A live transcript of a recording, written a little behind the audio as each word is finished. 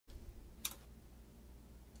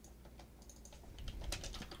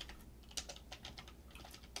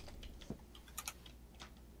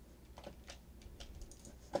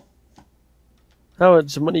How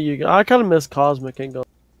much money you got? I kind of miss Cosmic and go.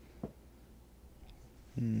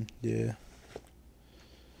 Yeah.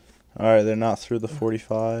 Alright, they're not through the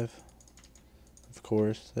 45. Of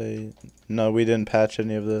course, No, we didn't patch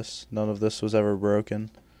any of this. None of this was ever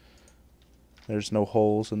broken. There's no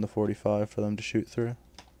holes in the 45 for them to shoot through.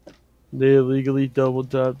 They illegally double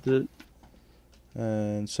tapped it.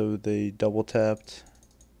 And so they double tapped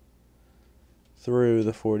through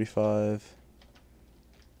the 45.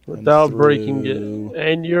 Without breaking it.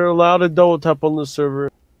 And you're allowed to double tap on the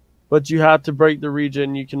server. But you have to break the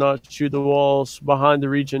region. You cannot shoot the walls behind the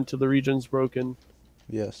region till the region's broken.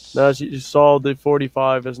 Yes. Now, as you saw, the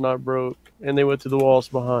 45 is not broke. And they went to the walls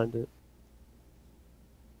behind it.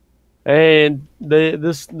 And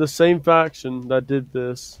the same faction that did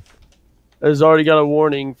this has already got a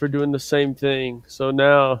warning for doing the same thing. So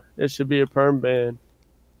now it should be a perm ban.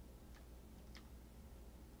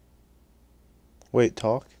 Wait,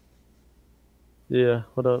 talk? Yeah,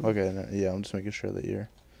 what up? Okay, no, yeah, I'm just making sure that your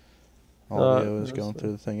audio is going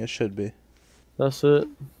through the thing. It should be. That's it,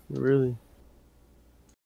 really.